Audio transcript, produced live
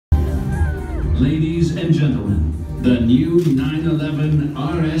Ladies and gentlemen, the new 911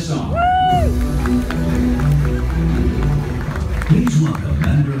 RSR. Please welcome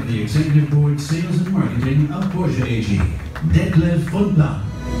member of the Executive Board Sales and Marketing of Porsche AG, Detlef von Plan.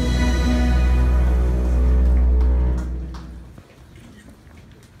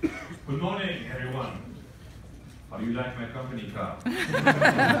 Good morning, everyone. How do you like my company car?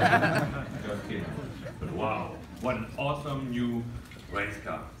 Just kidding. But wow, what an awesome new race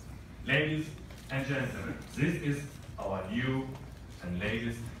car. Ladies and gentlemen, this is our new and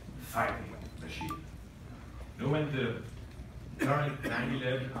latest fighting machine. You know, when the current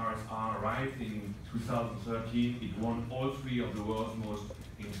 911 RSR arrived in 2013, it won all three of the world's most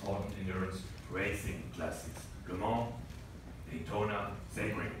important endurance racing classics: Le Mans, Daytona,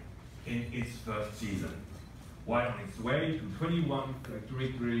 Sebring, in its first season, while on its way to 21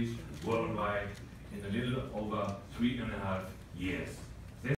 victories worldwide in a little over 3.5 years.